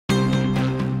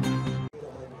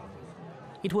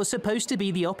It was supposed to be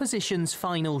the opposition's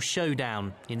final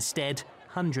showdown. Instead,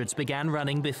 hundreds began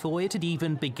running before it had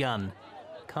even begun.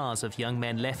 Cars of young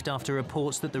men left after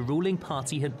reports that the ruling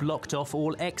party had blocked off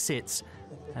all exits.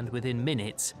 And within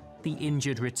minutes, the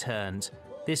injured returned.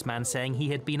 This man saying he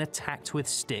had been attacked with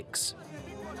sticks.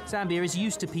 Zambia is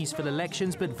used to peaceful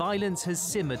elections, but violence has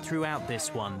simmered throughout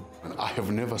this one. I have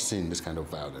never seen this kind of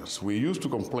violence. We used to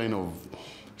complain of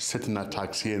certain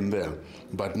attacks here and there,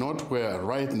 but not where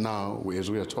right now, as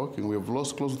we are talking, we have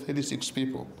lost close to 36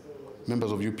 people,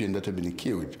 members of UPN that have been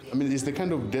killed. I mean, it's the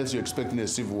kind of deaths you expect in a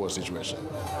civil war situation.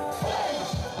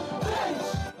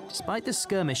 Despite the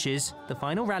skirmishes, the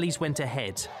final rallies went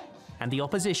ahead, and the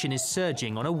opposition is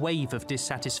surging on a wave of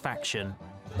dissatisfaction.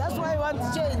 That's why I want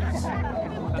to change.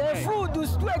 The food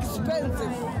is too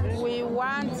expensive. We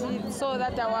want it so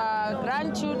that our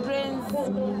grandchildren,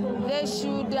 they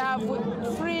should have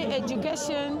free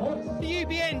education. The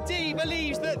UPND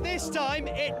believes that this time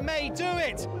it may do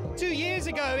it. 2 years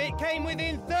ago, it came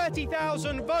within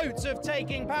 30,000 votes of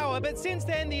taking power, but since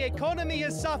then the economy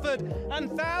has suffered and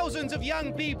thousands of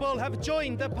young people have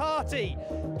joined the party.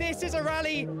 This is a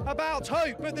rally about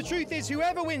hope, but the truth is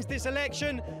whoever wins this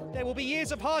election, there will be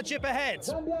years of hardship ahead.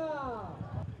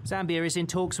 Zambia is in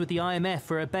talks with the IMF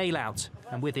for a bailout,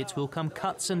 and with it will come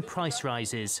cuts and price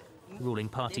rises. Ruling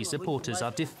party supporters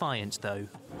are defiant, though.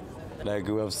 Like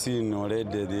we have seen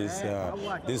already, this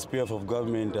PF of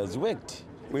government has worked.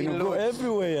 We go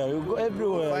everywhere,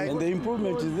 and the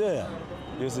improvement is there,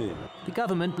 you see. The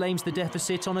government blames the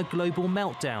deficit on a global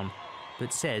meltdown,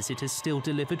 but says it has still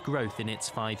delivered growth in its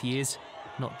 5 years.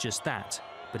 Not just that,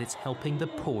 but it's helping the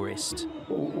poorest.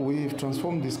 We've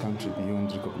transformed this country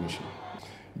beyond recognition.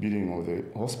 Building of the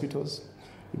hospitals,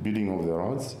 building of the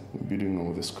roads, building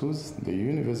of the schools, the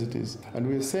universities. And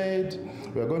we said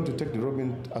we are going to take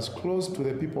development as close to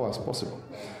the people as possible.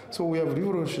 So we have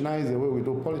revolutionized the way we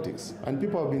do politics. And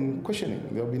people have been questioning,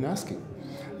 they have been asking,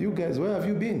 you guys, where have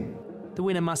you been? The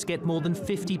winner must get more than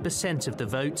 50% of the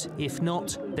vote. If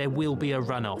not, there will be a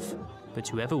runoff. But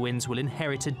whoever wins will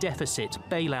inherit a deficit,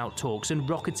 bailout talks and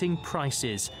rocketing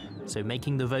prices. So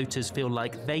making the voters feel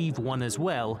like they've won as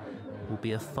well will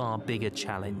be a far bigger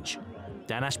challenge.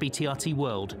 Dan Ashby, TRT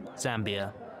World,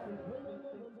 Zambia.